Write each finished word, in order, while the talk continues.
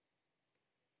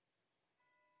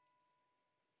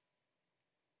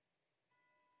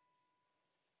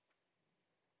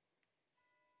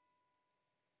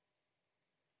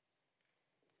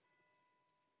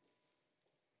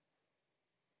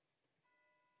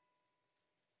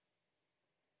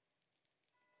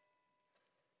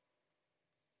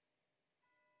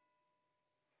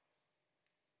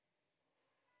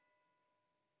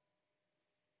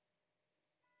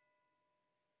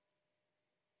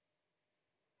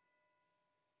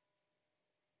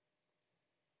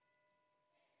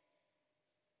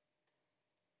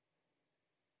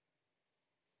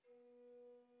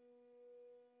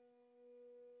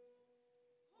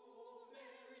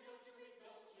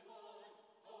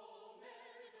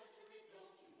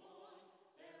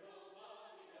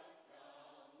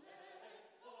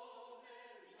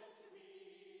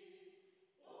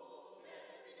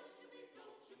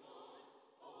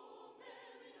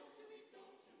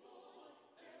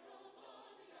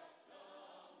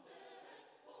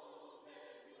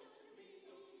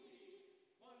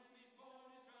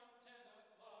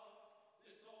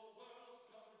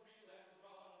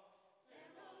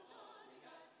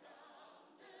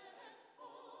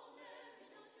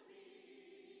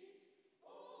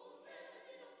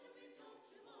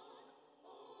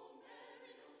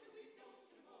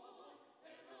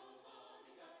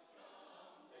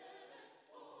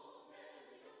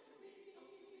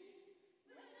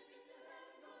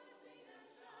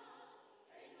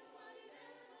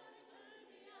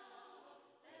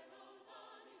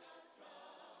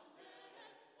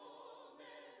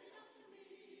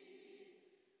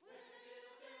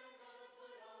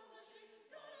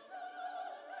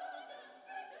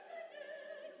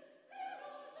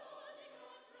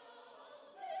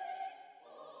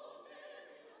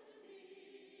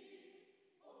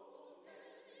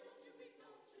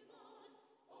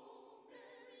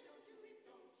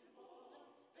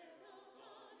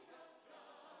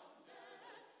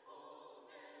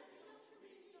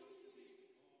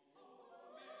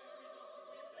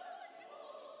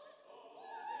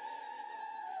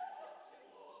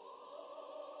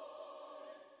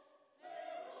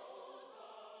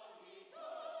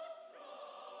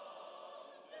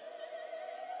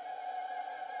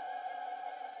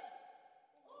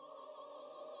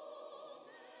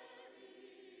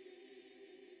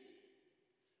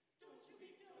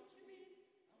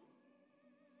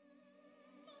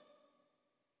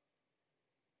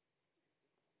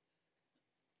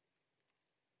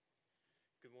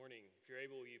you're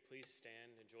able, will you please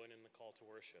stand and join in the call to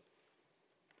worship?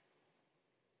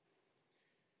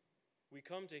 We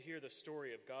come to hear the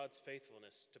story of God's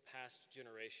faithfulness to past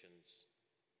generations.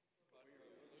 But we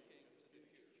are looking to the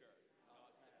future,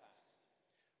 not the past.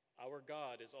 Our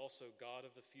God is also God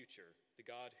of the future. The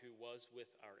God who was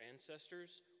with our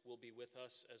ancestors will be with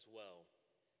us as well.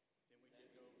 Then we can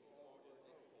go forward with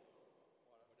hope.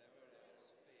 Whatever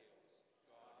else fails,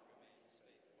 God remains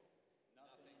faithful.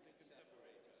 Nothing can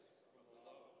separate us from the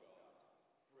love of God.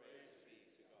 Praise be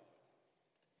to God.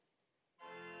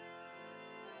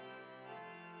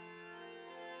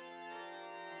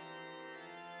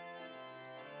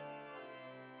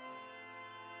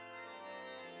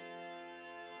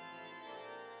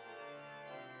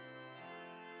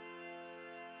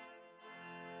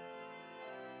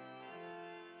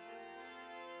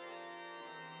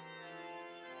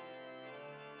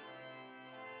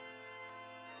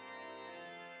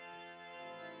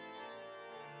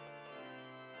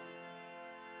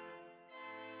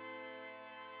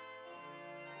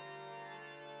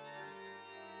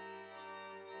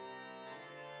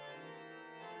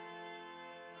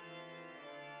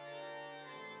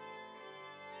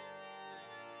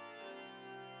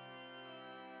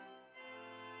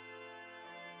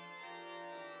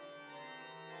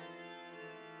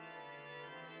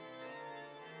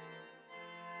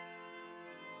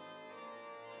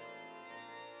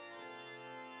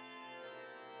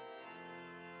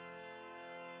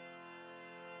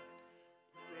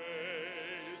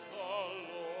 Praise the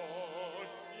Lord,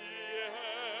 ye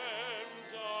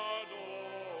heavens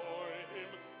adore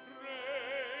him.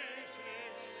 Praise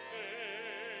him,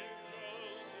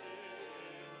 angels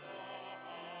in the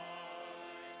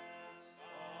height.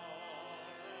 Sun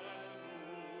and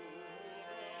moon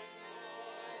rejoice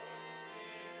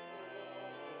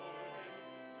before him.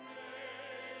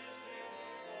 Praise him,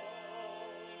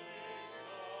 all ye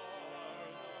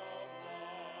stars of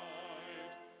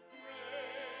light.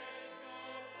 Praise the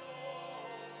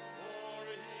Lord, for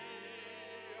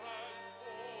he has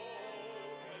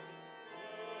spoken.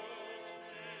 Words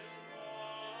his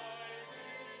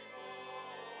mighty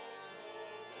voice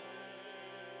obey.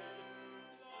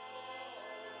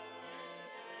 Love which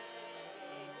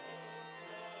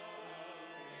never shall be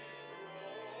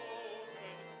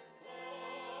broken, for the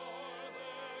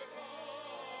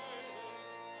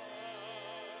guidance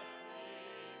hath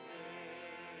he made.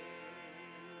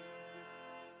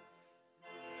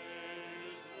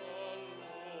 Praise the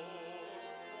Lord,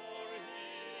 for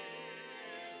he is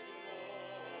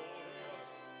glorious.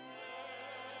 Never shall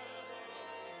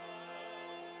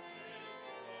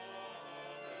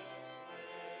his promise fail.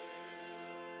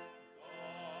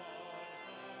 God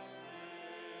has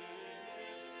made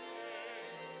his saints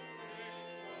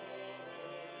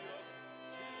victorious.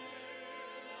 Sin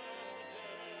and death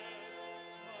shall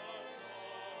not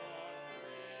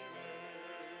prevail.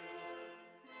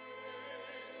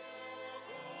 Praise the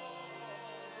God of our salvation.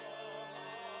 Hosts on high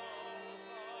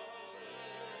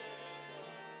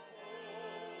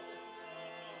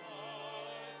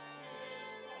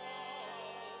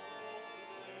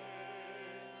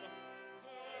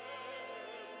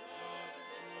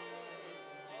his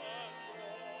power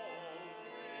proclaim.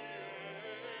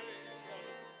 Heaven and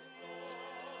earth and all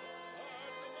creation,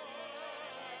 laud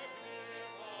and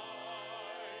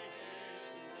magnify his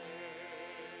name.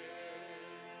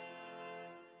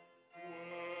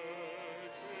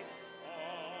 Worship,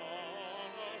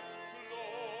 honor,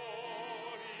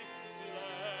 glory,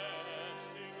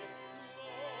 blessing,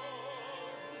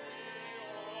 love we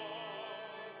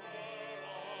offer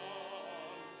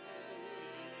unto thee.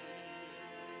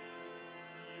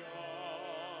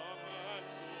 Young and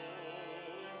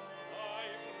old, thy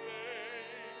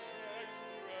praise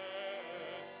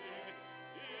expressing,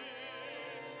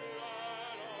 in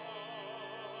glad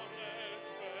homage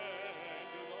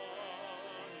bend the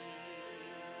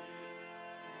knee.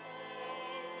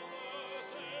 All the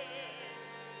saints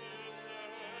in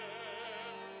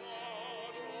heaven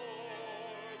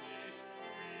adore thee.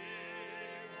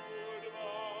 We would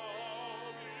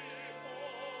bow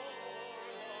before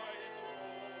thy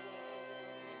throne,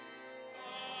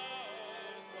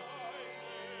 as thine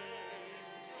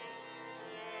angels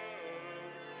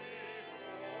serve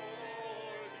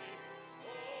before thee.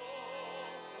 So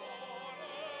on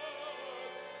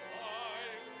earth thy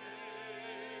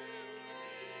will be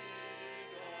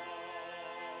done.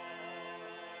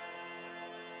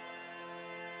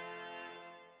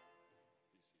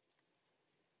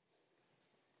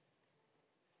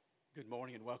 Good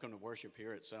morning and welcome to worship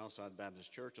here at Southside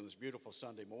Baptist Church on this beautiful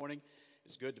Sunday morning.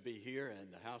 It's good to be here in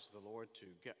the house of the Lord to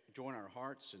join our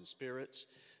hearts and spirits,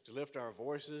 to lift our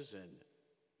voices and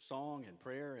song and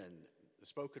prayer and the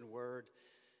spoken word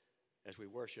as we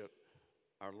worship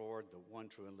our Lord, the one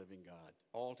true and living God,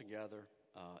 all together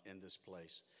in this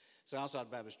place. Southside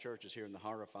Baptist Church is here in the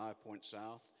heart of 5 Points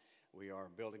South. We are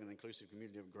building an inclusive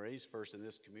community of grace, first in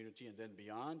this community and then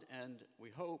beyond. And we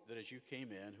hope that as you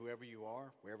came in, whoever you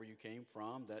are, wherever you came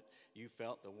from, that you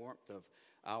felt the warmth of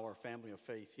our family of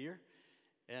faith here.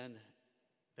 And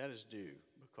that is due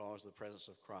because the presence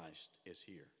of Christ is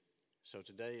here. So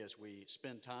today, as we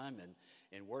spend time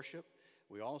in worship,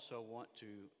 we also want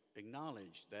to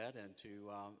acknowledge that and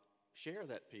to share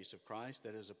that peace of Christ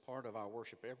that is a part of our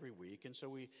worship every week. And so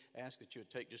we ask that you would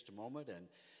take just a moment and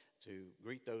to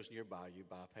greet those nearby you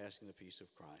by passing the peace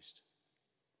of Christ.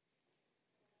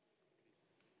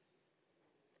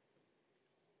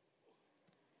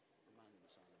 Remind them to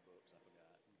sign the books. I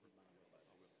forgot. Remind them about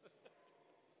it.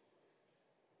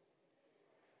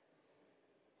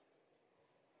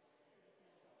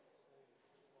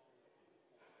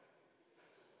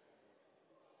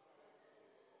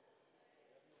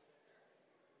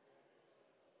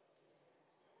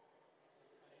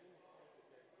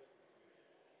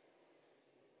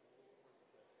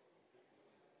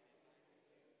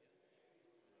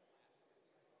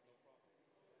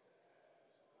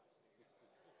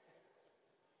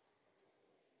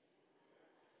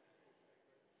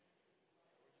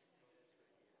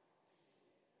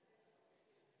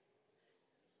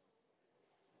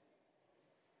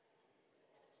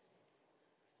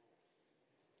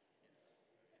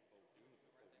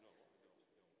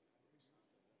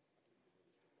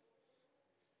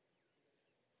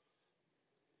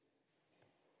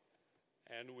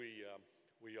 And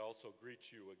we also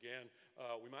greet you again.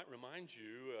 We might remind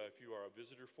you, if you are a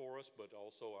visitor for us, but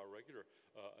also our regular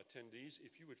attendees,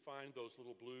 if you would find those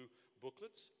little blue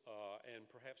booklets and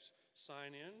perhaps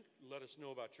sign in, let us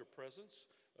know about your presence.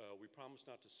 We promise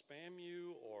not to spam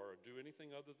you or do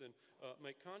anything other than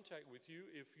make contact with you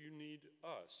if you need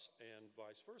us, and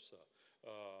vice versa.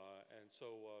 And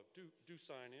so do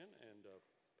sign in and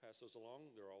pass those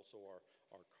along. There also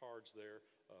are cards there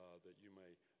that you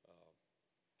may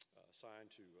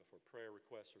sign for prayer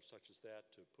requests or such as that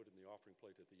to put in the offering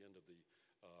plate at the end of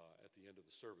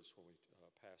the service when we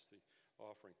pass the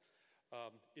offering.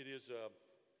 It is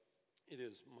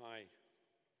my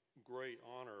great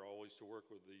honor always to work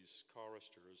with these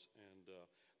choristers, and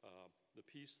the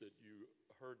piece that you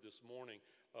heard this morning,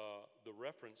 the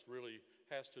reference really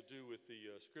has to do with the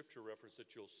scripture reference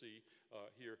that you'll see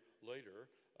here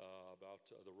later about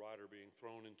the rider being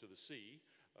thrown into the sea,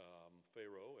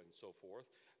 Pharaoh and so forth.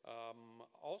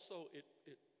 Also, it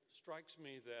strikes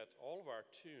me that all of our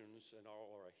tunes and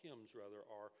all of our hymns, rather,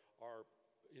 are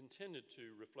intended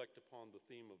to reflect upon the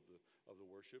theme of the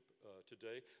worship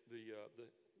today.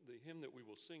 The hymn that we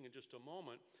will sing in just a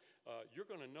moment, you're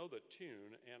going to know the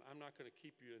tune, and I'm not going to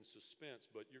keep you in suspense,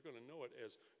 but you're going to know it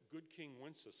as Good King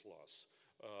Wenceslas.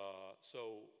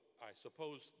 So I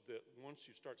suppose that once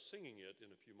you start singing it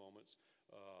in a few moments,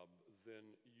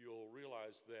 then you'll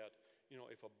realize that, you know,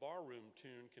 if a barroom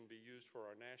tune can be used for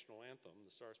our national anthem,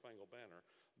 the Star-Spangled Banner,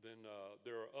 then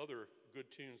there are other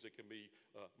good tunes that can be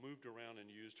moved around and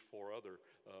used for other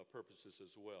purposes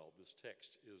as well. This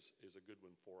text is a good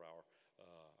one for our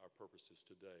purposes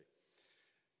today.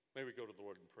 May we go to the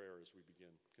Lord in prayer as we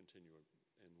continue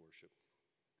in worship.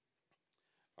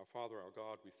 Our Father, our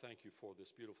God, we thank you for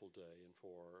this beautiful day and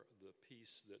for the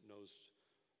peace that knows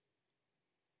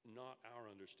not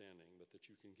our understanding, but that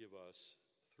you can give us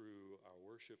through our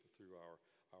worship, through our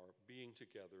being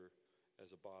together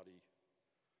as a body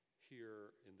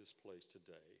here in this place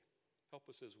today.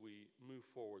 Help us as we move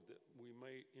forward, that we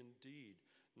may indeed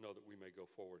know that we may go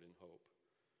forward in hope,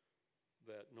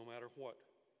 that no matter what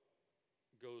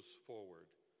goes forward,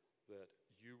 that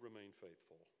you remain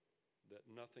faithful, that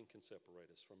nothing can separate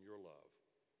us from your love.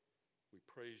 We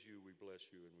praise you, we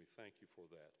bless you, and we thank you for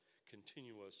that.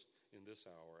 Continue us in this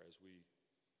hour as we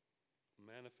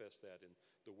manifest that in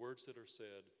the words that are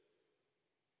said,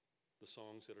 the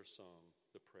songs that are sung,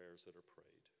 the prayers that are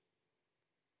prayed.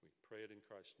 We pray it in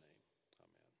Christ's name.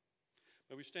 Amen.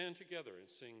 May we stand together and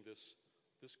sing this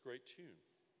great tune.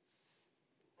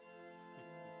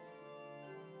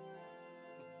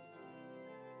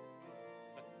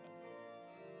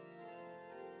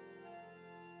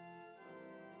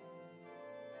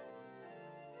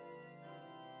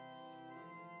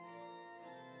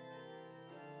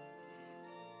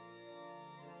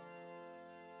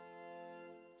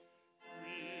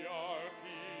 We are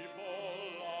people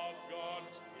of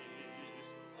God's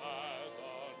peace as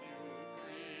a new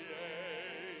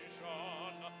creation,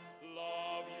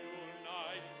 love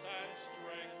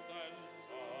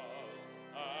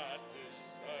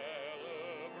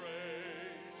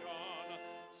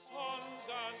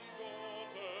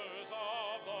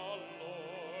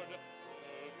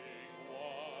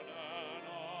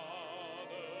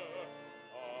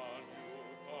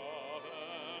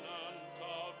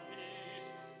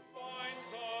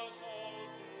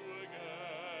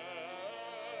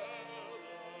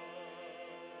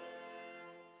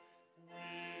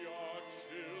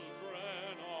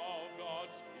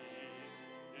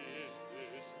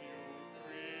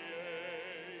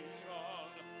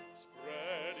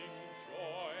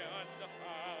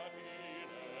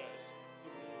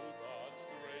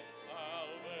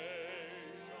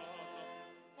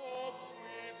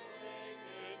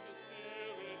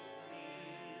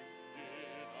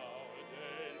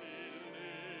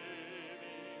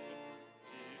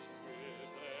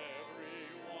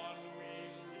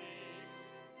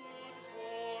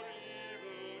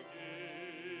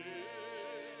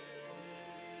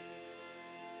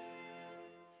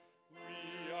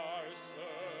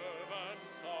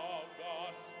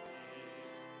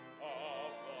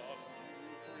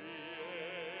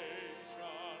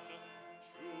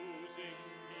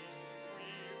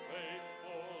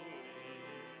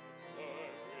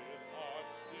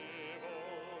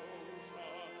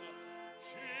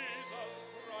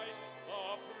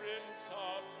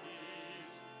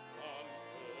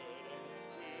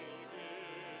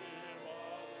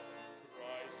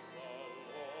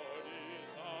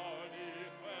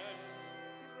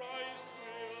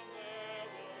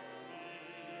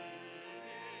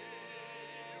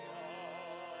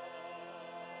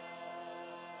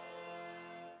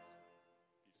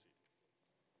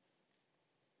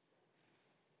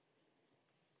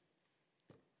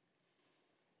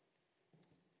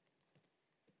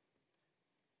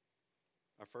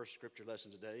Our first scripture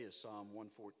lesson today is Psalm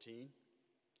 114.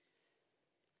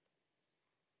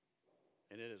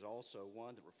 And it is also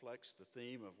one that reflects the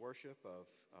theme of worship,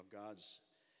 of God's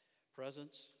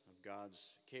presence, of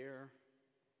God's care,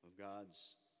 of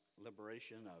God's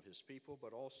liberation of his people,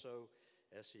 but also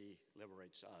as he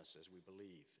liberates us as we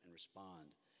believe and respond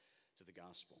to the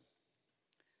gospel.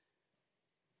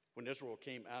 When Israel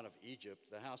came out of Egypt,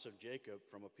 the house of Jacob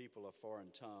from a people of foreign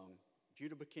tongue,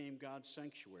 Judah became God's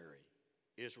sanctuary,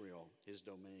 Israel his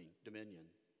dominion.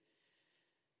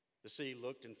 The sea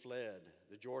looked and fled,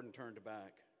 the Jordan turned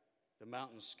back, the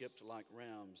mountains skipped like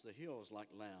rams, the hills like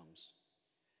lambs.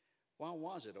 Why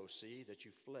was it, O sea, that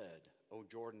you fled, O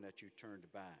Jordan, that you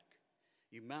turned back?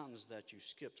 You mountains that you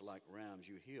skipped like rams,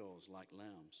 you hills like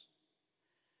lambs.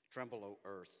 Tremble, O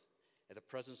earth, at the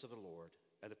presence of the Lord,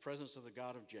 at the presence of the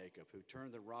God of Jacob, who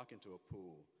turned the rock into a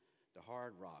pool, the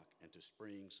hard rock into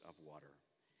springs of water.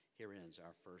 Here ends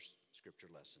our first scripture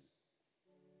lesson.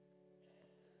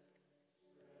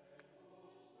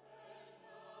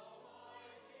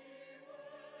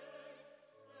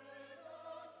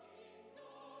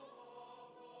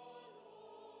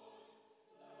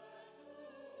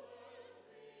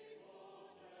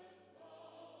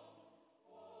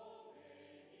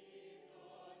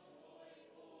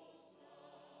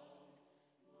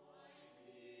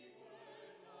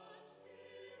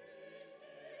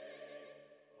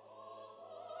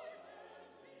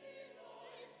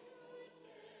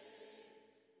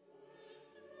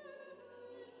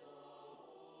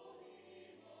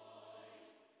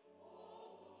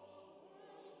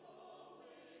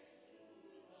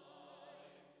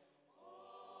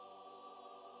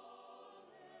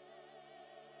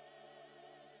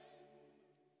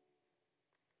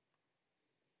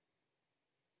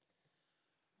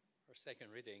 Our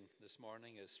second reading this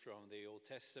morning is from the Old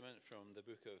Testament, from the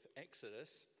book of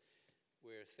Exodus.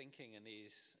 We're thinking in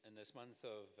this month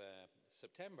of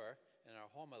September in our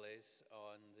homilies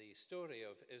on the story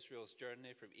of Israel's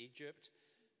journey from Egypt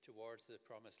towards the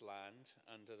Promised Land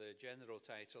under the general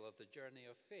title of The Journey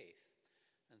of Faith,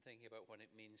 and thinking about what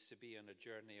it means to be on a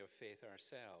journey of faith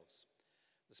ourselves.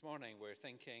 This morning we're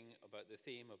thinking about the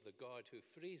theme of the God who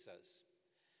frees us.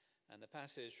 And the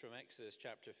passage from Exodus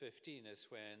chapter 15 is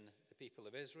when the people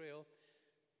of Israel,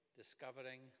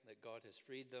 discovering that God has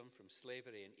freed them from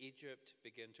slavery in Egypt,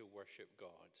 begin to worship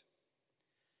God.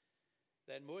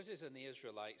 Then Moses and the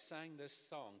Israelites sang this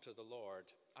song to the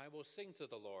Lord. I will sing to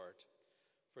the Lord,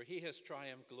 for he has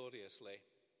triumphed gloriously.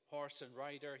 Horse and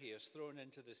rider he has thrown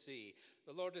into the sea.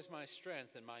 The Lord is my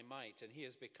strength and my might, and he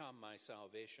has become my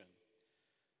salvation.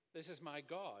 This is my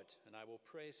God, and I will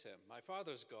praise him, my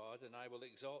father's God, and I will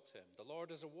exalt him. The Lord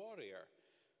is a warrior.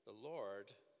 The Lord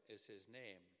is his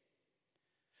name.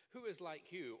 Who is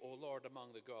like you, O Lord,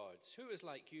 among the gods? Who is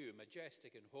like you,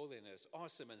 majestic in holiness,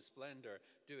 awesome in splendor,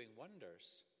 doing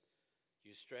wonders?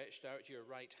 You stretched out your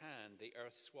right hand, the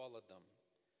earth swallowed them.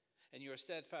 In your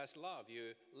steadfast love,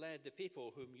 you led the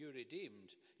people whom you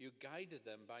redeemed. You guided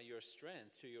them by your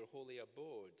strength to your holy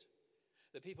abode.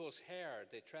 The people's heard,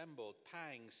 they trembled.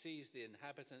 Pangs seized the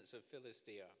inhabitants of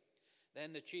Philistia.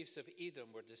 Then the chiefs of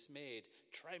Edom were dismayed.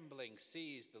 Trembling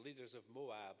seized the leaders of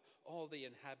Moab. All the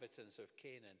inhabitants of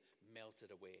Canaan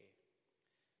melted away.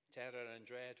 Terror and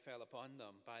dread fell upon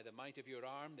them. By the might of your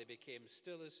arm they became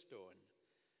still as stone.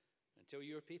 Until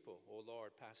your people, O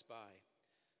Lord, passed by.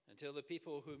 Until the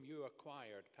people whom you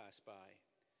acquired passed by.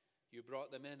 You brought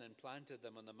them in and planted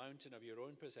them on the mountain of your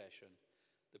own possession.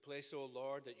 The place, O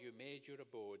Lord, that you made your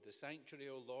abode, the sanctuary,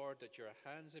 O Lord, that your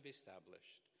hands have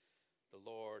established. The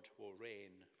Lord will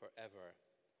reign forever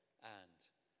and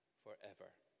forever.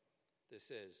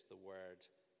 This is the word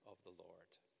of the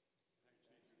Lord.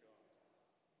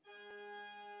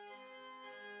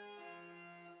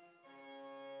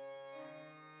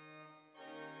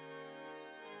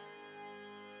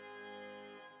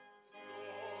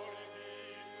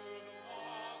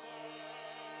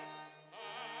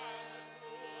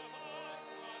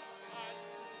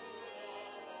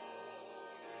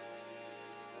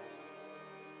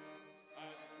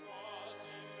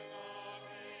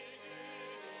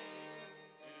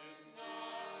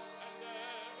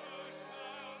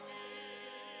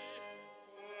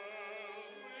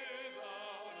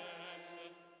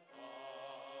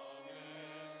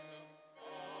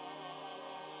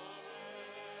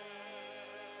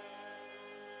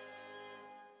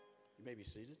 You may be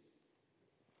seated.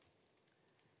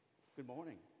 Good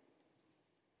morning.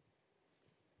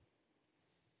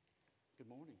 Good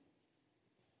morning.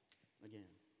 Again.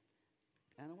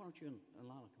 Anna, why don't you and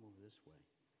Lana come over this way?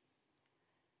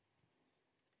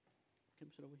 Come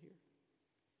sit over here.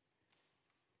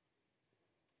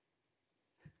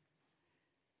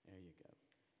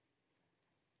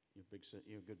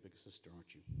 You're a good big sister,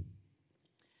 aren't you?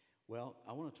 Well,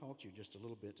 I want to talk to you just a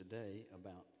little bit today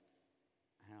about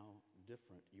how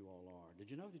different you all are.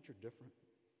 Did you know that you're different?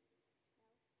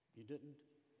 You didn't?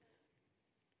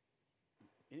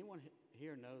 Anyone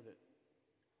here know that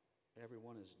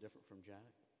everyone is different from Jack?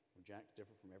 Or Jack's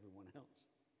different from everyone else?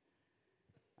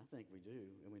 I think we do.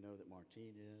 And we know that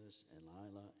Martine is, and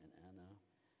Lila, and Anna,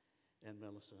 and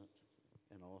Millicent,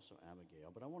 and also Abigail.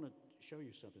 But I want to show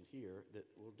you something here that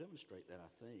will demonstrate that,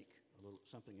 I think,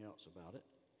 something else about it.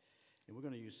 And we're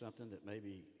going to use something that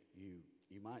maybe you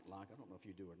might like. I don't know if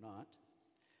you do or not.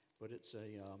 But it's a,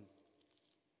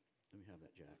 let me have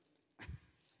that, Jack.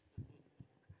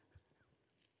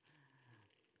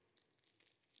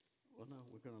 Well, no,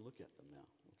 we're going to look at them now,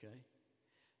 okay?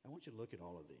 I want you to look at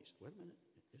all of these. Wait a minute.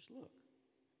 Just look.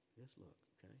 Just look,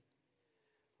 okay?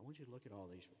 I want you to look at all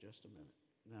these for just a minute.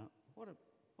 Now, what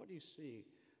do you see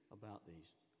about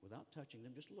these? Without touching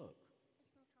them, just look. I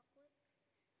smell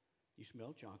chocolate. You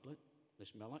smell chocolate. They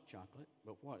smell like chocolate,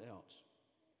 but what else?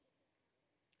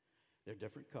 They're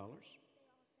different colors.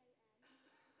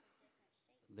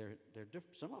 They also They're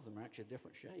different. Some of them are actually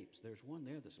different shapes. There's one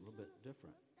there that's a little bit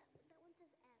different. Look, that one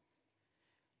says F.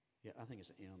 Yeah, I think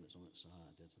it's an M that's on its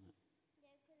side, doesn't it?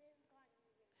 Yeah, because it's gone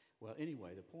over. Well,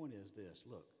 anyway, the point is this.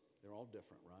 Look, they're all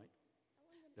different, right?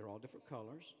 They're all different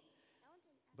colors. That one's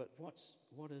an F. But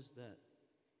what is that?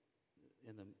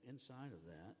 In the inside of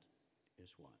that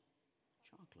is what?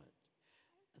 Chocolate.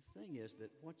 The thing is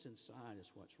that what's inside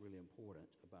is what's really important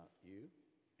about you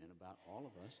and about all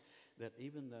of us, that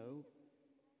even though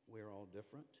we're all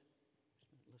different,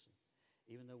 listen,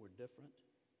 even though we're different,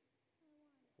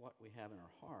 what we have in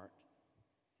our heart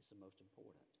is the most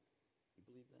important. You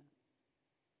believe that?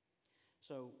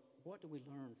 So what do we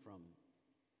learn from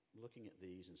looking at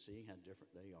these and seeing how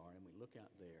different they are? And we look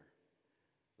out there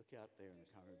in the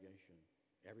congregation.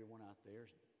 Everyone out there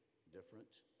is different.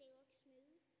 They look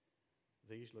smooth.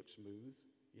 These look smooth.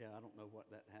 Yeah, I don't know what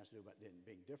that has to do about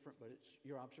being different, but it's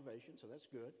your observation, so that's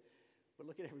good. But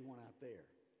look at everyone out there.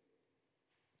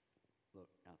 Look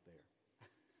out there.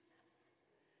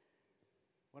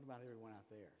 What about everyone out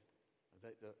there?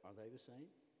 Are they the same?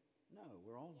 No,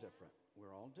 we're all different.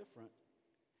 We're all different.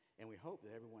 And we hope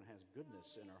that everyone has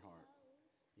goodness in our heart.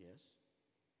 Yes?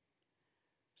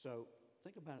 So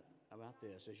think about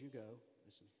this as you go.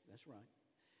 Listen, that's right.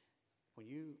 When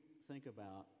you think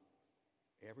about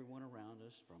everyone around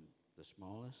us, from the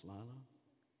smallest, Lila,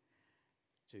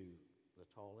 to the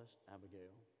tallest,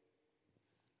 Abigail,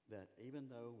 that even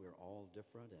though we're all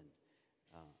different and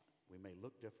we may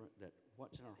look different, that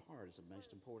what's in our heart is the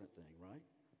most important thing, right?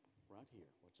 Right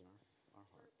here, what's in our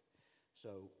heart.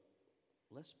 So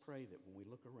let's pray that when we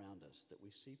look around us, that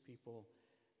we see people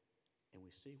and we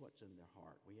see what's in their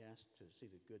heart. We ask to see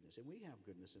the goodness. And we have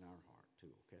goodness in our heart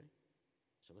too, okay?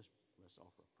 So let's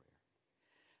offer a prayer.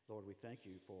 Lord, we thank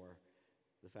you for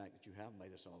the fact that you have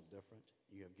made us all different.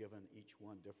 You have given each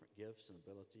one different gifts and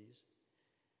abilities.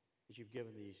 That you've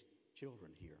given these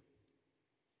children here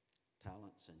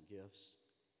talents and gifts,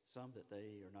 some that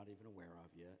they are not even aware of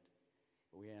yet.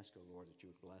 But we ask, oh Lord, that you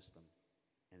would bless them,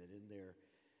 and that in their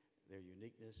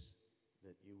uniqueness,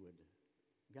 that you would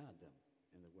guide them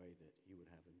in the way that you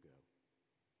would have them go.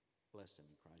 Bless them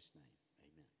in Christ's name.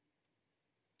 Amen.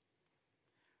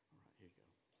 All right, here you go.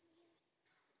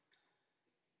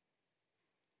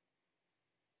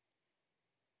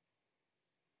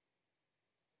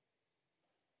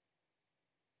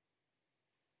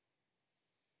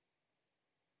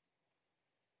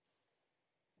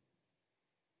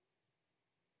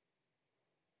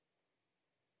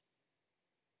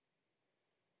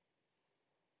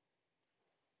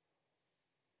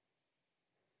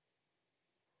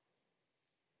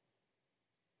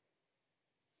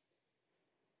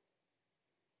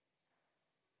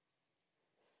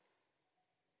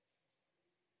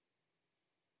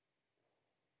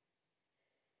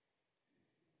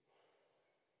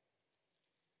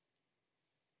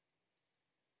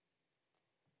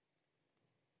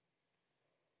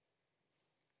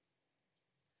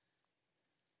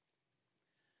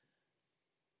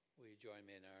 Will you join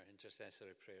me in our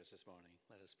intercessory prayers this morning?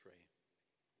 Let us pray.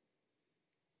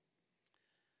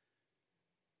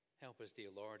 Help us,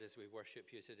 dear Lord, as we worship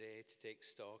you today, to take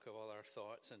stock of all our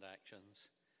thoughts and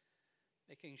actions,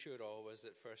 making sure always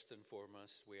that first and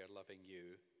foremost we are loving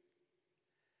you.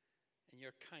 In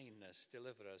your kindness,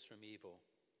 deliver us from evil.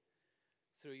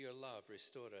 Through your love,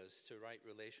 restore us to right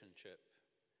relationship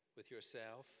with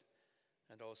yourself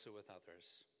and also with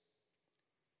others.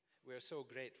 We are so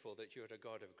grateful that you are a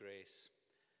God of grace,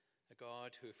 a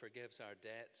God who forgives our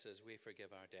debts as we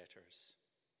forgive our debtors.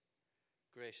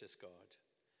 Gracious God,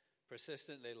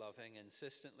 persistently loving,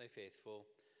 insistently faithful.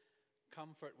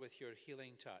 Comfort with your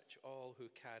healing touch all who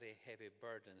carry heavy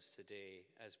burdens today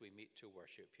as we meet to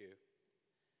worship you.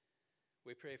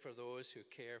 We pray for those who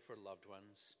care for loved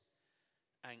ones,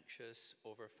 anxious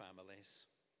over families.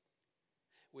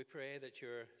 We pray that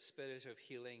your spirit of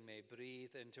healing may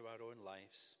breathe into our own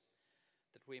lives,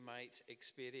 that we might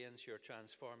experience your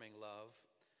transforming love,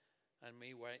 and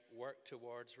we might work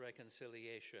towards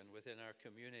reconciliation within our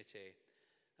community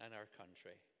and our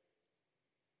country.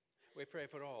 We pray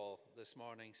for all this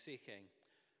morning seeking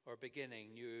or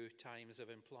beginning new times of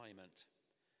employment,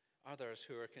 others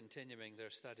who are continuing their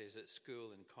studies at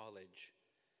school and college,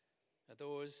 and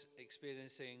those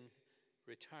experiencing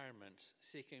retirement,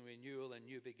 seeking renewal and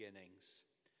new beginnings.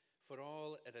 For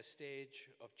all at a stage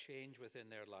of change within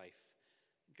their life,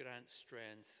 grant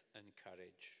strength and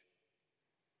courage.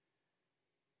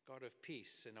 God of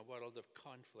peace in a world of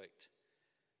conflict,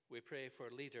 we pray for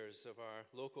leaders of our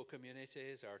local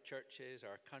communities, our churches,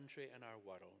 our country, and our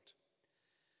world.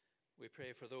 We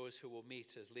pray for those who will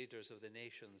meet as leaders of the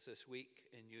nations this week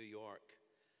in New York,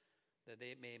 that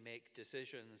they may make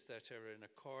decisions that are in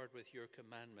accord with your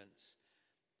commandments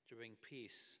to bring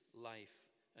peace, life,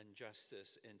 and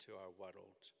justice into our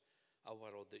world, a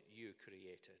world that you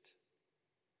created.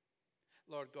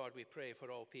 Lord God, we pray for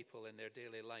all people in their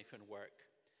daily life and work.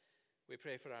 We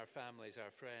pray for our families,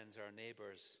 our friends, our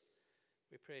neighbors.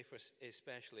 We pray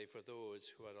especially for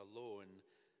those who are alone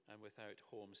and without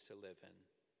homes to live in.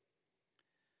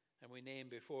 And we name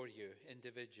before you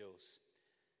individuals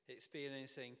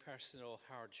experiencing personal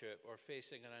hardship or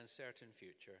facing an uncertain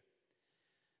future,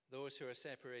 those who are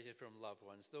separated from loved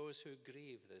ones, those who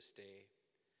grieve this day,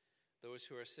 those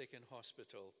who are sick in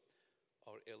hospital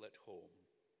or ill at home.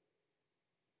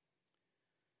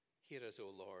 Hear us, O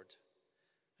Lord,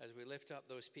 as we lift up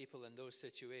those people in those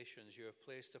situations you have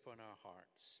placed upon our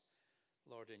hearts.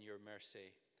 Lord, in your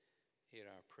mercy, hear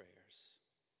our prayers.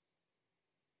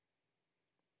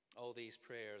 All these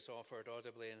prayers, offered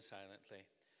audibly and silently,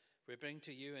 we bring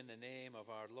to you in the name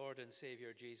of our Lord and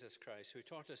Savior Jesus Christ, who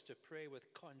taught us to pray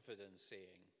with confidence,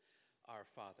 saying, Our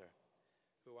Father,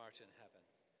 who art in heaven,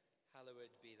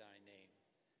 hallowed be thy name.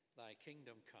 Thy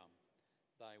kingdom come,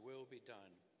 thy will be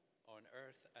done, on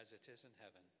earth as it is in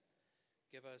heaven.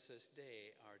 Give us this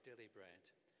day our daily bread,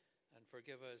 and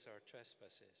forgive us our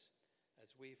trespasses,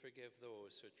 as we forgive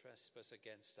those who trespass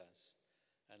against us.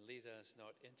 And lead us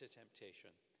not into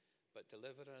temptation, but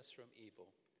deliver us from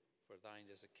evil. For thine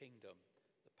is the kingdom,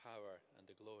 the power, and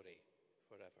the glory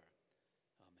forever.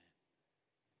 Amen.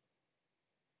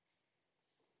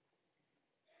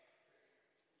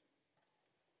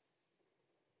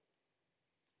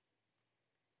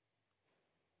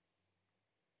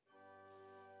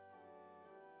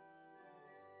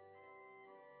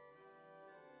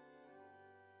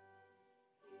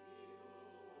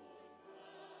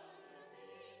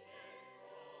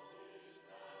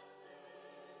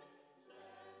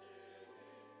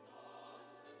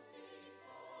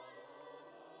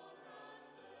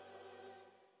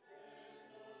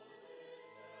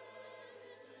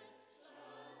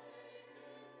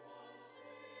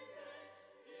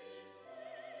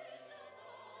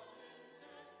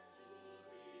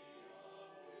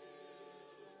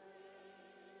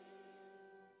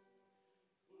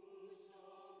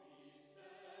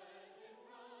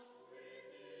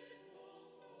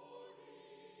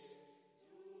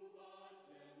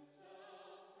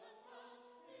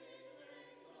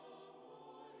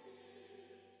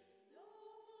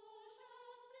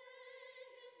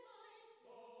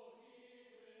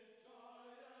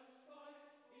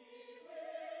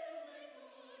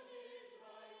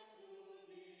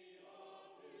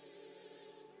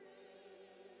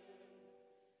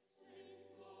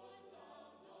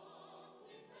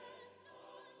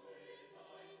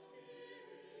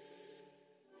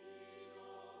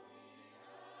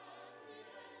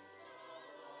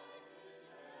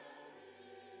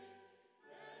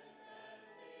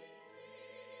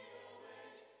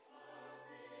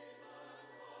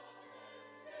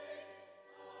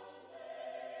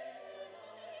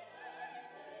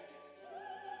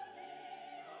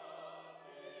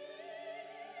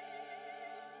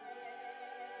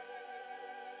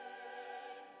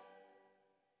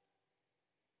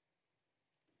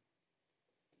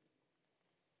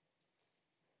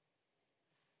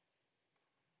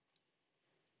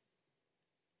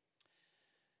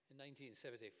 In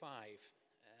 1975,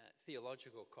 at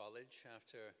Theological College,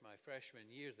 after my freshman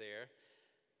year there,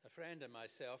 a friend and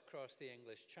myself crossed the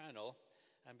English Channel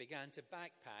and began to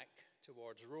backpack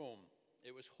towards Rome.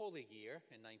 It was Holy Year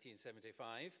in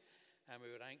 1975, and we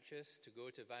were anxious to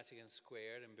go to Vatican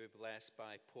Square and be blessed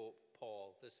by Pope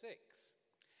Paul VI.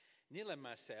 Neil and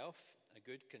myself, a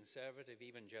good conservative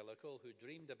evangelical who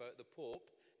dreamed about the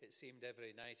Pope, it seemed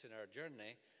every night in our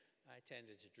journey. I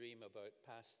tended to dream about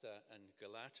pasta and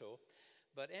gelato.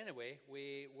 But anyway,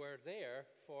 we were there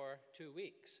for 2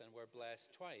 weeks and were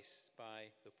blessed twice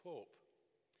by the Pope.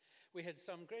 We had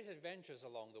some great adventures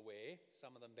along the way,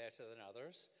 some of them better than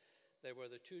others. There were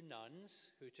the 2 nuns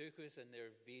who took us in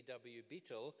their VW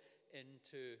Beetle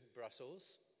into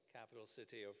Brussels, capital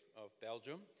city of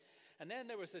Belgium. And then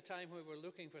there was the time we were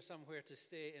looking for somewhere to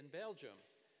stay in Belgium.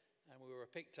 And we were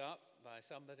picked up by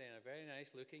somebody in a very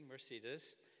nice-looking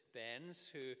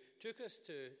Mercedes-Benz who took us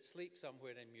to sleep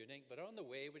somewhere in Munich. But on the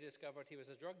way, we discovered he was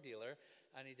a drug dealer,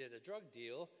 and he did a drug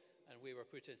deal, and we were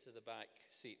put into the back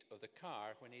seat of the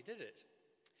car when he did it.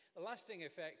 The lasting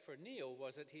effect for Neil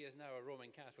was that he is now a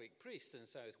Roman Catholic priest in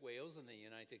South Wales in the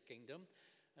United Kingdom,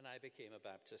 and I became a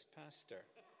Baptist pastor.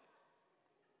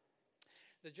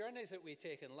 The journeys that we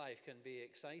take in life can be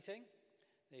exciting,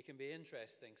 they can be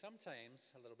interesting,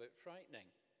 sometimes a little bit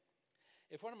frightening.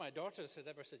 If one of my daughters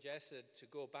had ever suggested to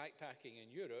go backpacking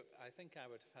in Europe, I think I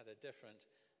would have had a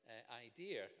different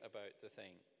idea about the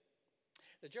thing.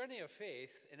 The journey of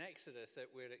faith in Exodus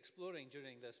that we're exploring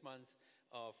during this month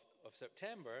of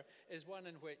September is one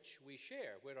in which we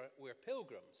share. We're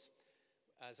pilgrims,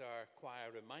 as our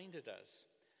choir reminded us.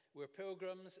 We're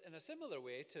pilgrims in a similar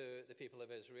way to the people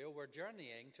of Israel. We're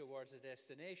journeying towards a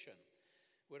destination.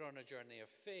 We're on a journey of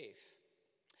faith.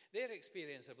 Their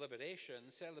experience of liberation,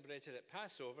 celebrated at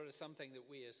Passover, is something that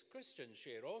we as Christians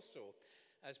share also,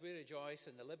 as we rejoice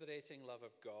in the liberating love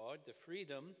of God, the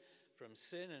freedom from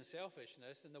sin and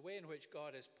selfishness, and the way in which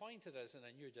God has pointed us in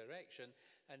a new direction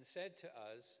and said to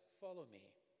us, "Follow me."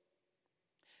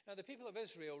 Now, the people of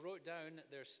Israel wrote down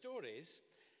their stories,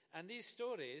 and these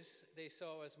stories they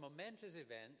saw as momentous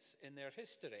events in their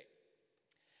history.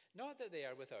 Not that they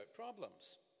are without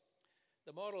problems.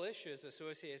 The moral issues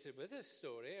associated with this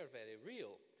story are very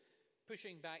real.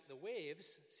 Pushing back the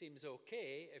waves seems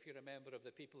okay if you're a member of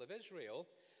the people of Israel,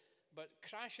 but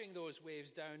crashing those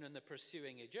waves down on the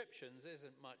pursuing Egyptians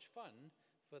isn't much fun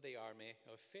for the army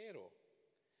of Pharaoh.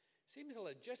 Seems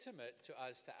legitimate to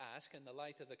us to ask, in the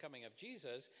light of the coming of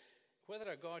Jesus, whether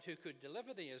a God who could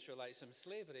deliver the Israelites from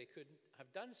slavery could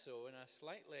have done so in a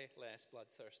slightly less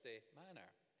bloodthirsty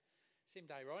manner. It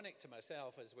seemed ironic to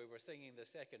myself as we were singing the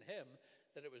second hymn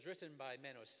that it was written by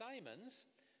Menno Simons,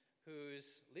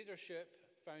 whose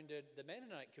leadership founded the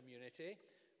Mennonite community,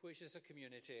 which is a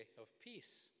community of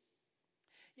peace.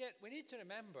 Yet we need to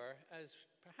remember, as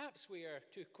perhaps we are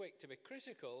too quick to be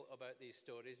critical about these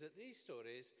stories, that these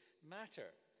stories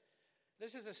matter.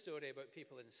 This is a story about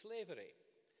people in slavery.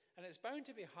 And it's bound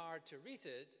to be hard to read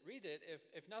it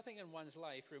if nothing in one's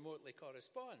life remotely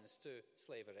corresponds to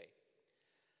slavery.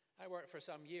 I worked for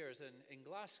some years in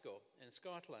Glasgow, in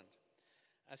Scotland,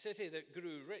 a city that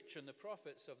grew rich in the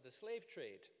profits of the slave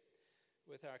trade,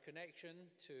 with our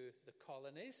connection to the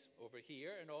colonies over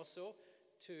here and also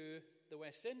to the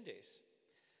West Indies.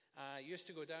 I used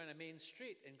to go down a main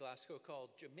street in Glasgow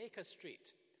called Jamaica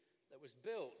Street that was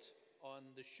built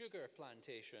on the sugar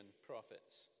plantation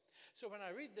profits. So when I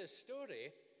read this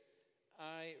story,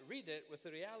 I read it with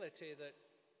the reality that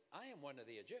I am one of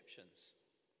the Egyptians.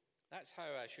 That's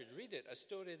how I should read it, a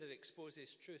story that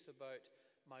exposes truth about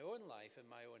my own life and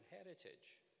my own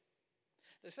heritage.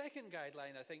 The second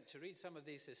guideline, I think, to read some of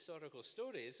these historical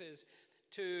stories is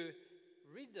to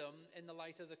read them in the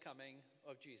light of the coming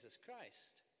of Jesus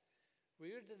Christ.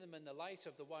 We read them in the light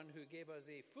of the one who gave us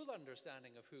a full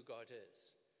understanding of who God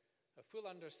is, a full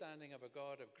understanding of a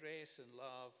God of grace and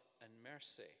love and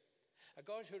mercy, a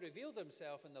God who revealed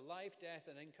himself in the life, death,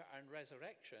 and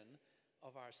resurrection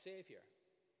of our Savior.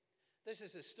 This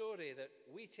is a story that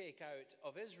we take out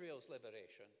of Israel's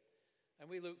liberation, and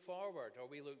we look forward, or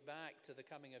we look back to the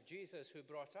coming of Jesus, who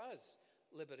brought us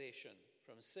liberation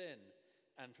from sin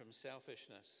and from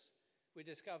selfishness. We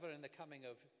discover in the coming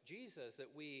of Jesus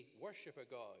that we worship a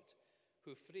God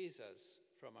who frees us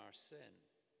from our sin.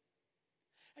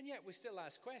 And yet we still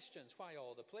ask questions. Why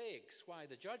all the plagues? Why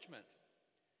the judgment?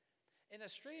 In a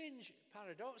strange,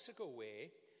 paradoxical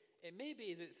way, it may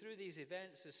be that through these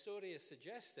events, the story is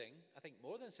suggesting, I think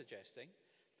more than suggesting,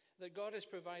 that God is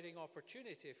providing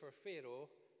opportunity for Pharaoh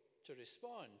to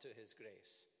respond to his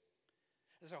grace.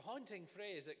 There's a haunting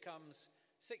phrase that comes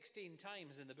 16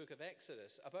 times in the book of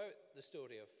Exodus about the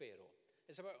story of Pharaoh.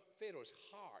 It's about Pharaoh's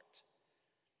heart.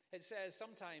 It says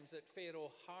sometimes that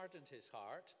Pharaoh hardened his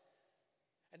heart,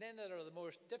 and then there are the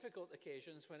most difficult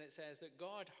occasions when it says that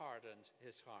God hardened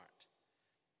his heart.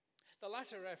 The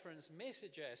latter reference may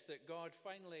suggest that God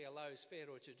finally allows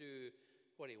Pharaoh to do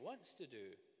what he wants to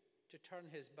do, to turn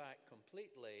his back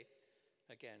completely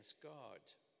against God.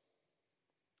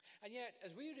 And yet,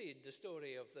 as we read the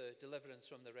story of the deliverance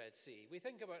from the Red Sea, we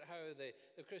think about how the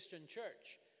Christian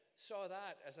church saw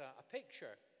that as a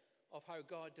picture of how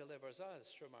God delivers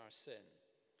us from our sin.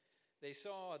 They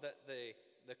saw that the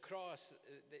cross,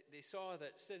 they saw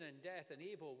that sin and death and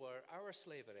evil were our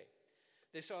slavery.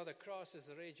 They saw the cross as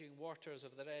the raging waters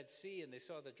of the Red Sea, and they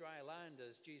saw the dry land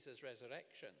as Jesus'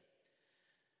 resurrection.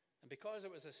 And because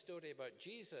it was a story about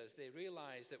Jesus, they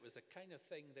realized it was the kind of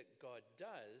thing that God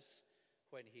does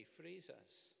when he frees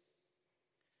us.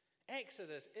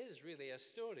 Exodus is really a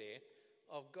story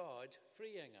of God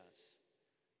freeing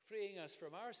us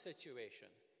from our situation,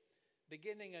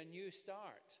 beginning a new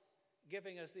start,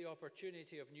 giving us the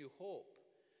opportunity of new hope,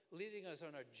 leading us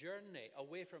on a journey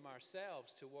away from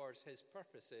ourselves towards his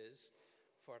purposes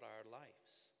for our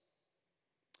lives.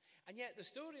 And yet the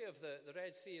story of the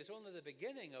Red Sea is only the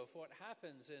beginning of what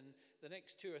happens in the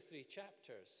next 2 or 3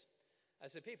 chapters,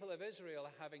 as the people of Israel,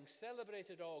 having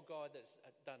celebrated all God that's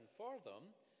done for them,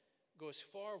 goes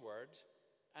forward,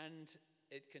 and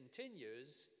it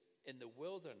continues in the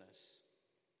wilderness.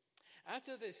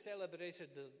 After they celebrated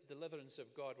the deliverance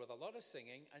of God with a lot of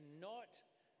singing, and not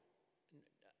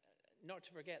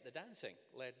to forget the dancing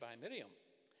led by Miriam,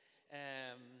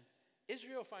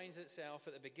 Israel finds itself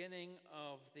at the beginning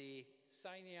of the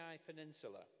Sinai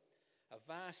Peninsula, a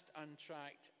vast,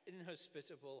 untracked,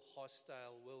 inhospitable,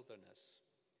 hostile wilderness.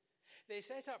 They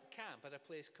set up camp at a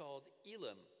place called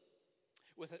Elim,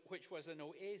 which was an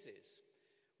oasis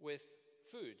with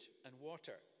food and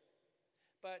water.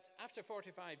 But after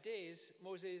 45 days,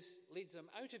 Moses leads them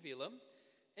out of Elim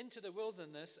into the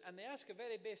wilderness, and they ask a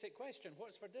very basic question: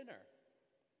 what's for dinner?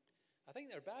 I think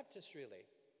they're Baptists, really,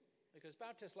 because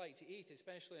Baptists like to eat,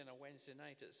 especially on a Wednesday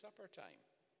night at supper time.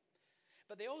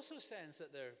 But they also sense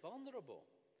that they're vulnerable,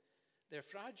 they're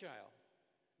fragile.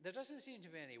 There doesn't seem to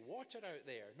be any water out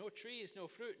there, no trees, no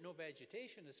fruit, no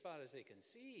vegetation as far as they can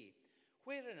see.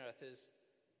 Where on earth is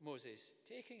Moses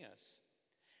taking us?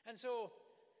 And so,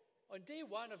 on day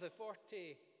 1 of the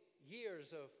 40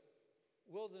 years of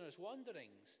wilderness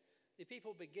wanderings, the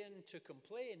people begin to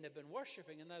complain. They've been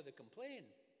worshipping and now they complain.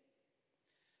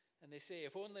 And they say,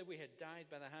 if only we had died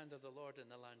by the hand of the Lord in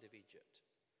the land of Egypt.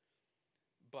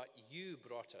 But you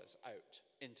brought us out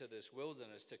into this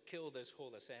wilderness to kill this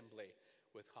whole assembly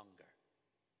with hunger.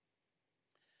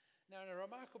 Now, in a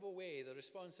remarkable way, the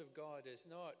response of God is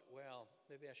not, well,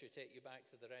 maybe I should take you back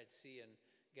to the Red Sea and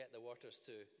get the waters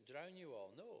to drown you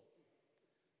all. No.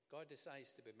 God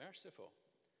decides to be merciful.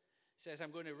 He says,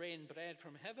 I'm going to rain bread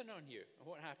from heaven on you. And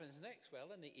what happens next?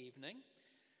 Well, in the evening,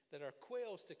 there are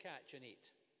quails to catch and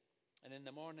eat. And in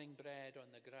the morning, bread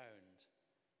on the ground,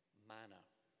 manna.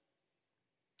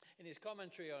 In his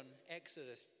commentary on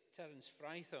Exodus, Terence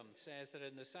Freitham says that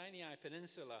in the Sinai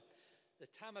Peninsula, the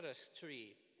tamarisk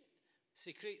tree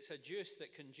secretes a juice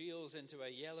that congeals into a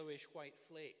yellowish white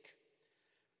flake.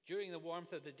 During the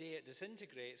warmth of the day, it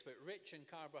disintegrates, but rich in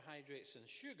carbohydrates and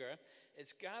sugar,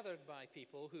 it's gathered by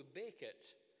people who bake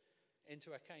it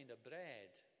into a kind of bread.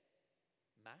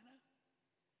 Manna?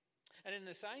 And in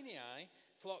the Sinai,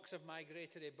 flocks of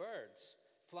migratory birds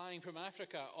flying from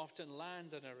Africa often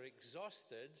land and are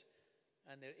exhausted,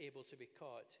 and they're able to be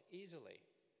caught easily.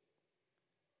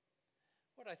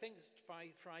 What I think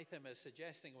Freitham is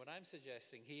suggesting, what I'm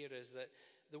suggesting here, is that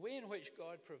the way in which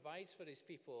God provides for his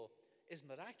people is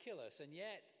miraculous, and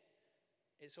yet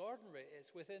it's ordinary.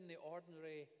 It's within the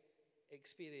ordinary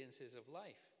experiences of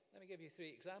life. Let me give you 3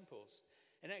 examples.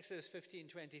 In Exodus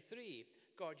 15:23,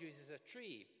 God uses a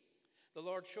tree. The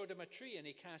Lord showed him a tree, and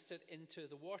he cast it into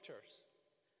the waters.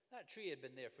 That tree had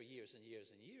been there for years and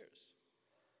years and years,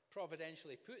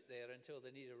 providentially put there until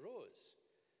the need arose,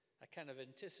 a kind of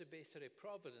anticipatory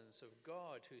providence of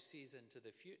God who sees into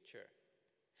the future.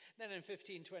 Then in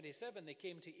 15:27, they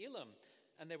came to Elim,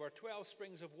 and there were 12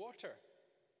 springs of water.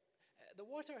 The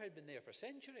water had been there for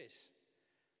centuries,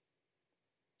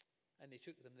 and they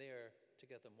took them there to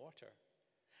give them water.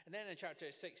 And then in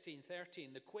chapter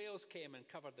 16:13, the quails came and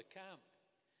covered the camp.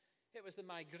 It was the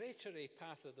migratory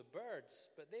path of the birds,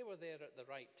 but they were there at the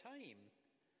right time.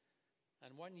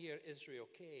 And one year Israel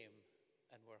came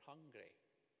and were hungry.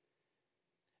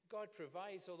 God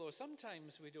provides, although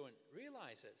sometimes we don't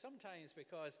realize it. Sometimes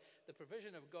because the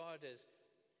provision of God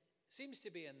seems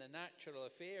to be in the natural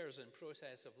affairs and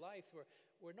process of life,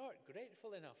 we're not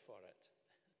grateful enough for it.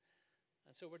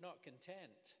 And so we're not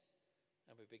content.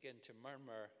 And we begin to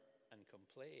murmur and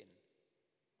complain.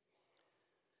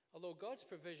 Although God's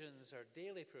provisions are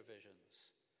daily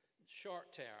provisions,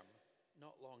 short term,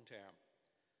 not long term.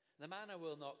 The manna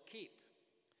will not keep.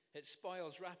 It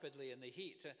spoils rapidly in the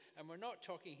heat. And we're not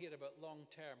talking here about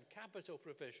long-term capital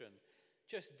provision,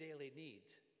 just daily need,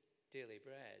 daily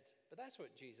bread. But that's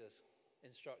what Jesus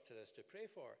instructed us to pray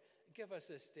for. Give us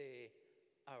this day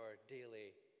our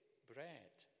daily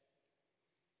bread.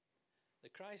 The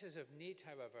crisis of need,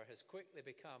 however, has quickly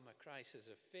become a crisis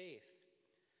of faith.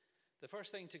 The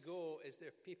first thing to go is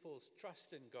their people's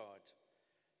trust in God,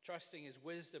 trusting his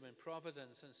wisdom and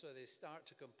providence, and so they start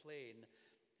to complain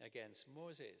against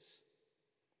Moses.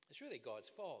 It's really God's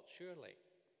fault, surely.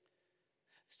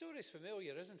 The story's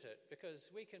familiar, isn't it?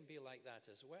 Because we can be like that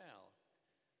as well.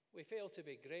 We fail to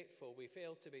be grateful, we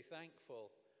fail to be thankful,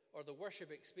 or the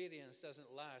worship experience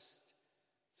doesn't last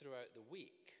throughout the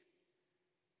week.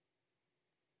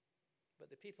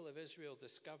 But the people of Israel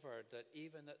discovered that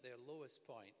even at their lowest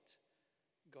point,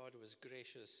 God was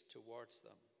gracious towards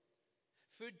them.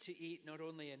 Food to eat not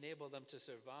only enabled them to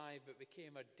survive, but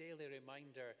became a daily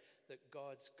reminder that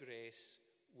God's grace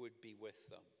would be with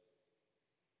them.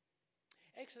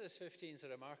 Exodus 15 is a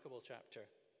remarkable chapter.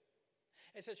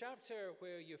 It's a chapter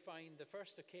where you find the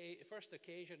first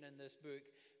occasion in this book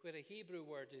where a Hebrew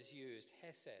word is used,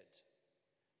 hesed.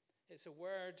 It's a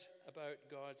word about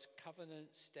God's covenant,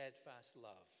 steadfast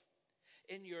love.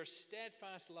 In your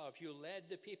steadfast love, you led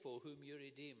the people whom you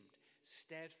redeemed.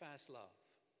 Steadfast love.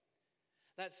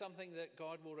 That's something that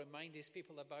God will remind his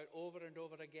people about over and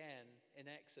over again in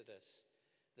Exodus.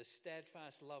 The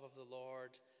steadfast love of the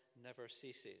Lord never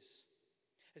ceases.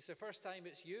 It's the first time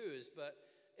it's used, but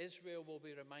Israel will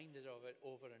be reminded of it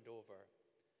over and over.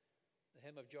 The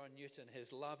hymn of John Newton,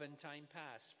 his love in time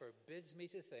past forbids me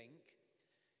to think,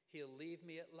 he'll leave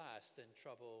me at last in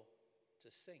trouble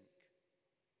to sink.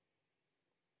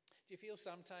 Do you feel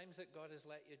sometimes that God has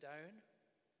let you down?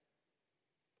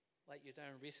 Let you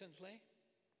down recently?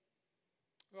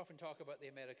 We often talk about the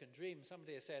American dream.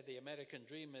 Somebody has said the American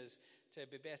dream is to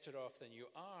be better off than you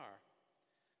are.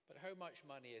 But how much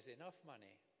money is enough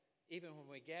money? Even when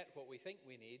we get what we think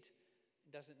we need,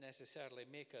 it doesn't necessarily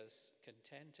make us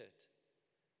contented.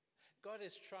 God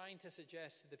is trying to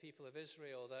suggest to the people of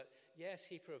Israel that, yes,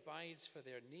 he provides for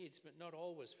their needs, but not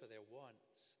always for their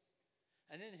wants.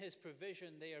 And in his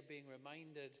provision, they are being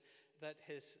reminded that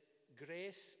his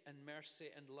grace and mercy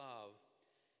and love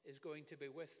is going to be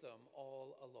with them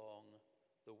all along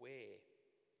the way.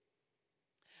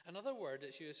 Another word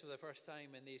that's used for the first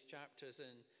time in these chapters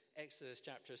in Exodus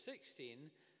chapter 16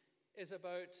 is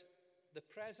about the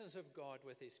presence of God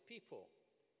with his people.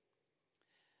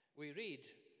 We read,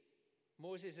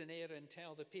 Moses and Aaron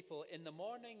tell the people, in the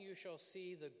morning you shall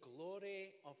see the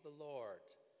glory of the Lord.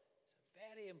 It's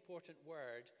a very important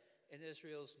word in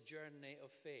Israel's journey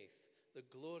of faith, the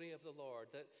glory of the Lord,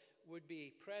 that would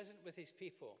be present with his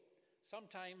people.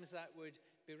 Sometimes that would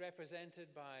be represented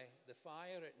by the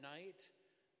fire at night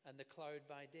and the cloud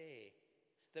by day,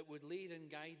 that would lead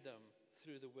and guide them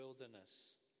through the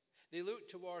wilderness. They looked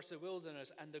towards the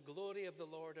wilderness, and the glory of the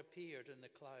Lord appeared in the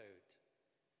cloud.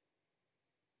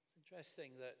 It's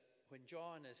interesting that when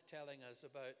John is telling us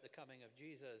about the coming of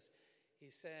Jesus, he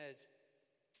said,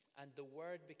 and the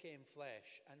Word became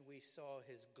flesh, and we saw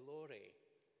his glory,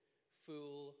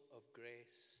 full of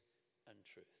grace and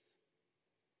truth.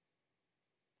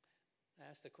 I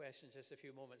asked the question just a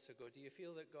few moments ago, do you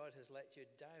feel that God has let you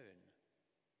down?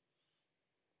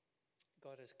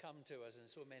 God has come to us in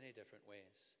so many different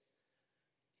ways.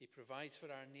 He provides for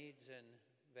our needs in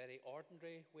very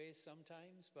ordinary ways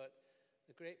sometimes, but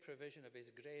the great provision of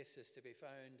his grace is to be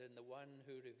found in the one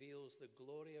who reveals the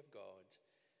glory of God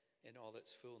in all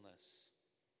its fullness.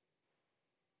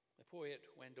 The poet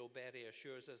Wendell Berry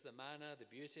assures us the manna, the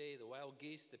beauty, the wild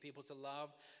geese, the people to love,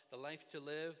 the life to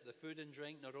live, the food and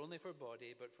drink, not only for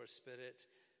body, but for spirit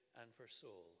and for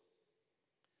soul.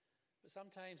 But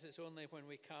sometimes it's only when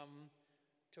we come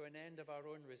to an end of our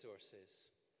own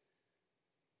resources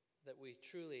that we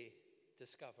truly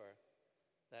discover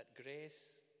that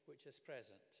grace which is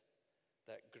present,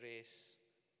 that grace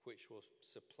which will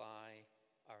supply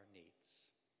our needs.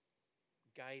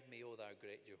 Guide me, O thou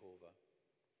great Jehovah.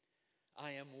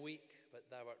 I am weak, but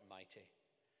thou art mighty.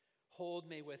 Hold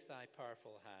me with thy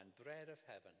powerful hand. Bread of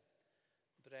heaven,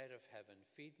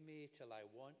 feed me till I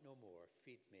want no more.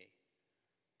 Feed me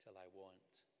till I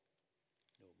want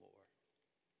no more.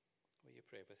 Will you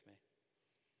pray with me?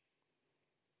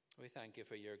 We thank you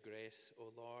for your grace,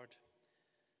 O Lord.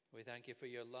 We thank you for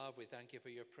your love. We thank you for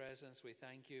your presence. We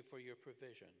thank you for your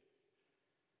provision.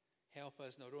 Help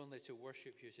us not only to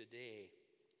worship you today,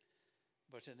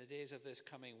 but in the days of this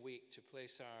coming week to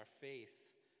place our faith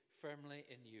firmly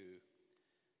in you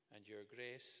and your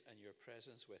grace and your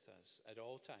presence with us at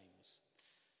all times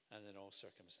and in all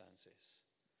circumstances.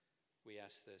 We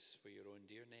ask this for your own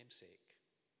dear name's sake.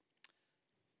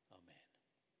 Amen.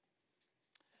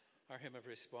 Our hymn of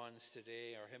response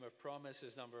today, our hymn of promise,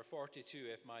 is number 42,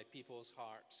 If My People's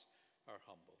Hearts Are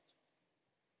Humbled.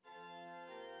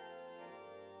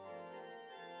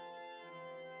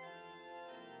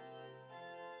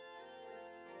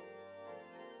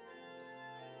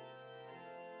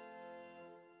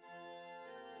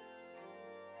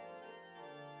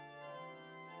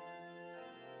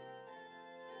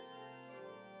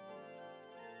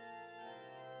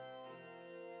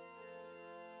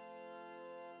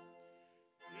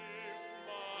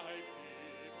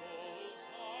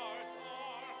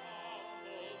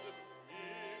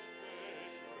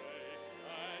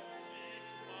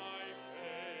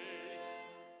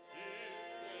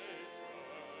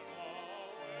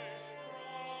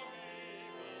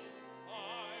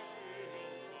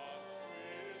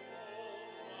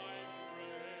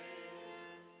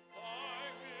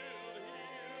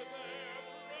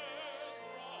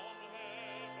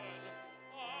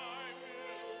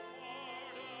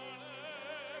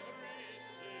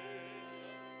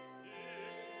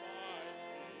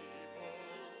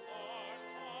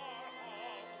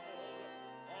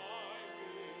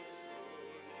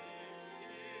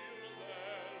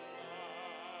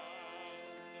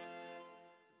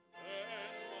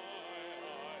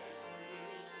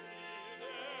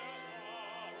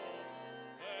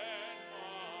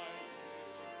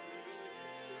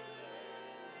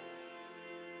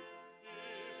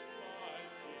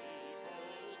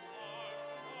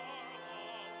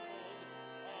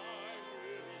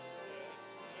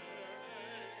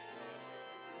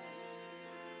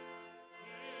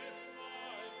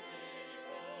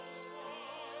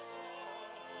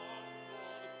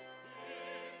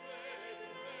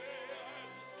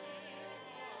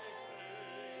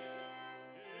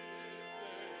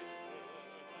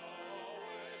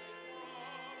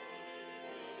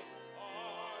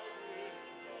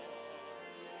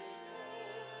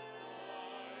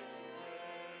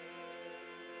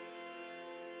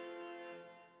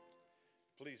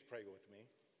 Please pray with me.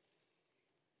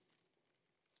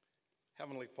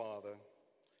 Heavenly Father,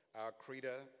 our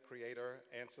creator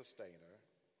and sustainer,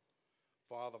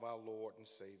 Father of our Lord and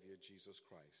Savior, Jesus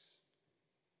Christ,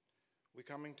 we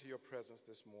come into your presence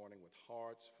this morning with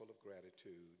hearts full of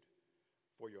gratitude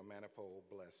for your manifold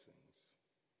blessings.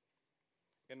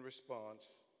 In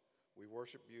response, we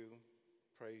worship you,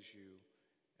 praise you,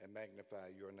 and magnify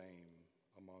your name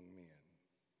among men.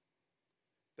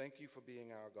 Thank you for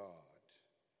being our God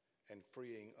and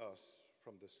freeing us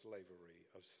from the slavery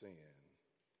of sin,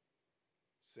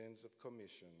 sins of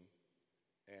commission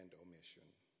and omission.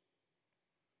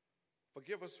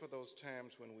 Forgive us for those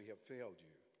times when we have failed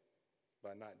you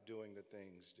by not doing the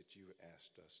things that you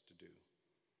asked us to do.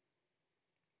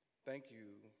 Thank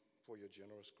you for your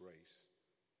generous grace,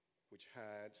 which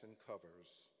hides and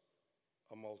covers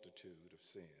a multitude of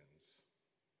sins.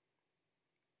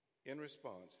 In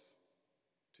response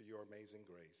to your amazing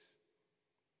grace,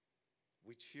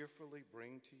 we cheerfully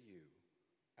bring to you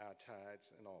our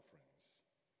tithes and offerings.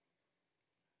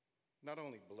 Not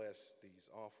only bless these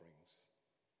offerings,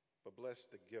 but bless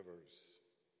the givers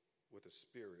with a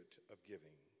spirit of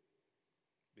giving,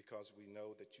 because we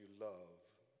know that you love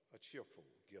a cheerful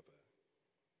giver.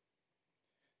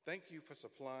 Thank you for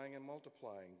supplying and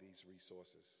multiplying these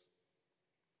resources.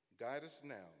 Guide us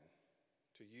now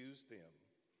to use them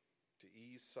to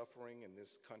ease suffering in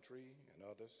this country and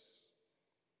others,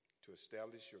 to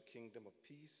establish your kingdom of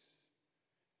peace,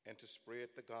 and to spread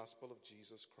the gospel of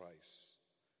Jesus Christ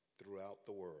throughout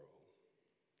the world.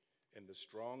 In the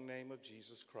strong name of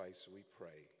Jesus Christ we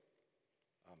pray.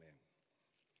 Amen.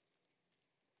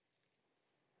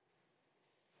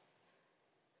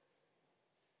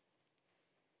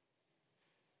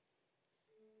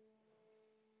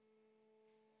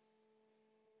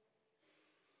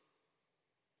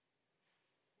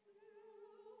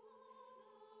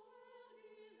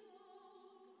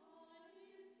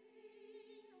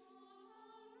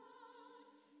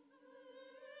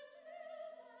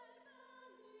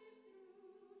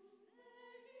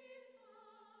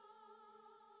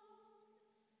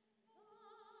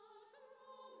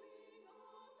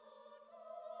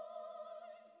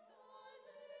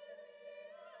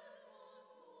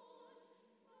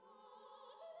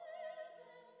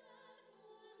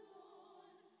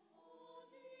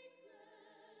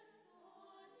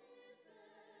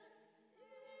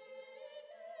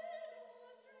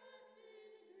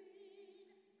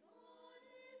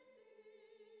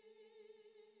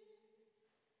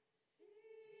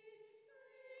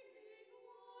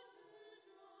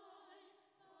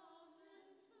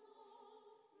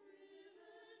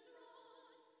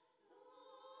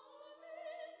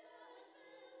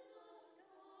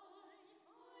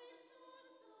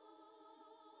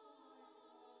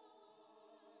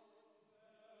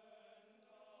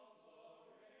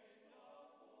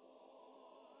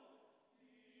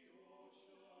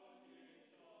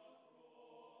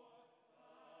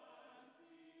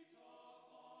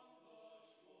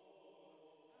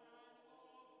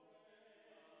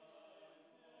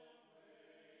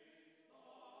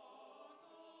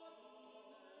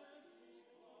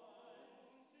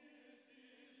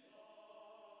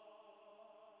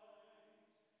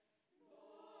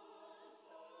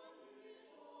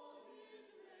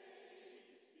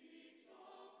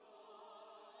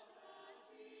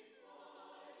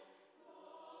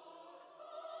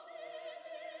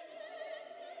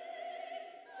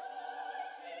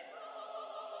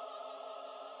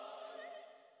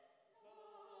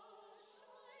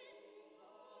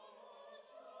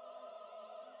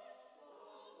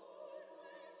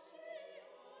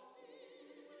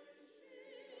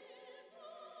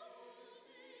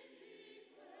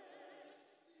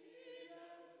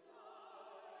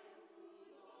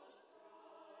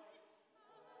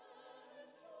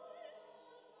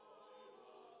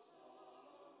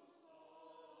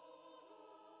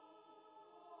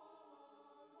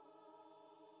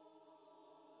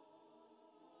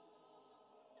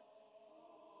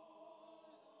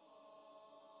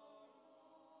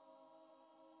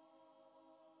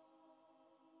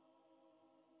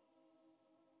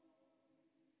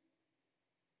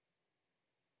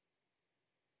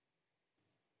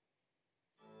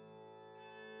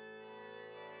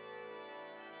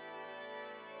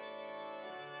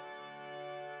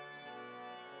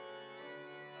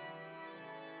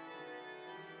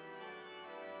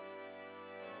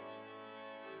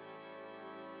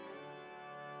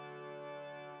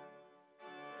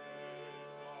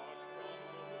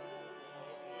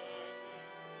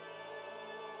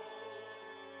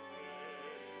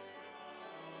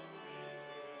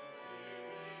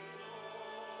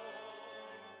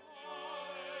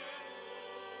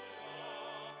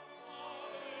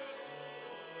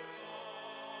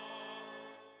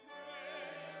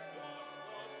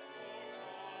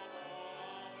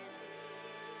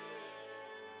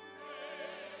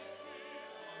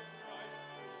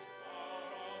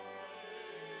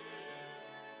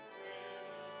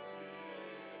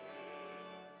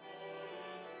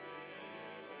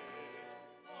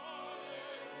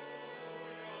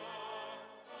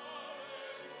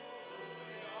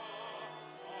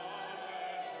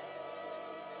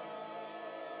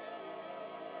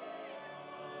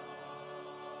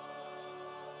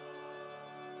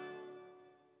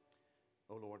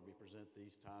 Lord, we present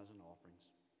these tithes and offerings.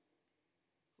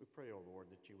 We pray, O Lord,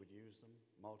 that you would use them,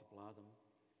 multiply them.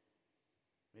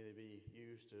 May they be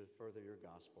used to further your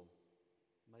gospel.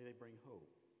 May they bring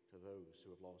hope to those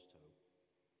who have lost hope.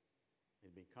 May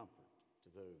they be comfort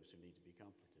to those who need to be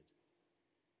comforted.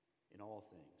 In all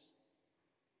things,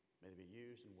 may they be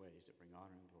used in ways that bring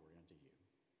honor and glory unto you.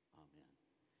 Amen.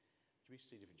 Would you be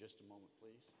seated for just a moment,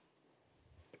 please?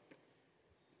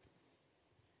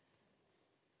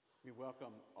 We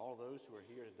welcome all those who are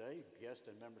here today, guests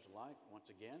and members alike,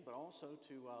 once again, but also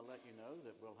to let you know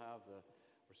that we'll have the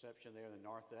reception there in the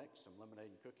narthex, some lemonade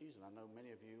and cookies, and I know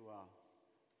many of you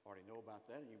already know about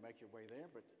that, and you make your way there,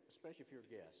 but especially if you're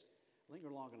a guest, linger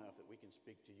long enough that we can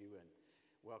speak to you and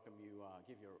welcome you,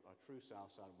 give you a true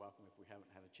Southside welcome if we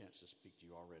haven't had a chance to speak to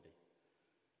you already.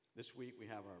 This week we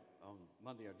have on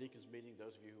Monday our deacons meeting.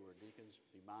 Those of you who are deacons,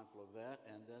 be mindful of that.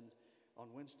 And then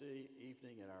on Wednesday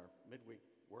evening at our midweek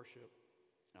worship,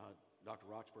 Dr.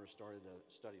 Roxburgh started a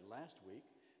study last week,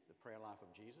 The Prayer Life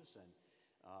of Jesus, and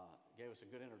gave us a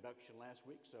good introduction last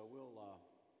week, so we'll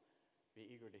be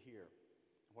eager to hear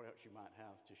what else you might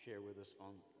have to share with us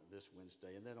on this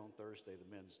Wednesday. And then on Thursday, the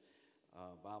men's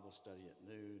Bible study at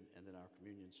noon, and then our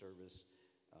communion service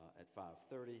at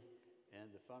 5:30,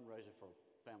 and the fundraiser for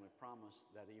Family Promise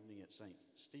that evening at St.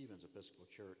 Stephen's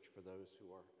Episcopal Church for those who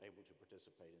are able to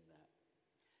participate in that.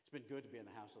 It's been good to be in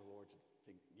the house of the Lord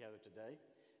together today,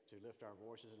 to lift our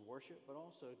voices in worship, but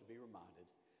also to be reminded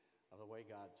of the way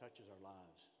God touches our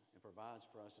lives and provides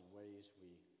for us in ways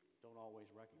we don't always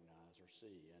recognize or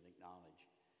see and acknowledge,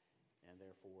 and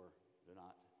therefore do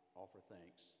not offer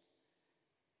thanks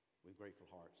with grateful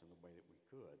hearts in the way that we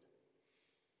could.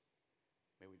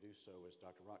 May we do so as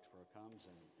Dr. Roxburgh comes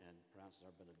and pronounces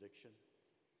our benediction.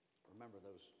 Remember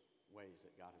those ways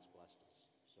that God has blessed us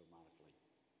so mightily.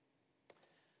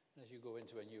 As you go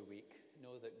into a new week,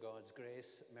 know that God's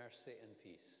grace, mercy, and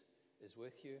peace is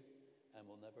with you and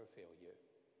will never fail you.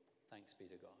 Thanks be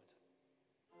to God.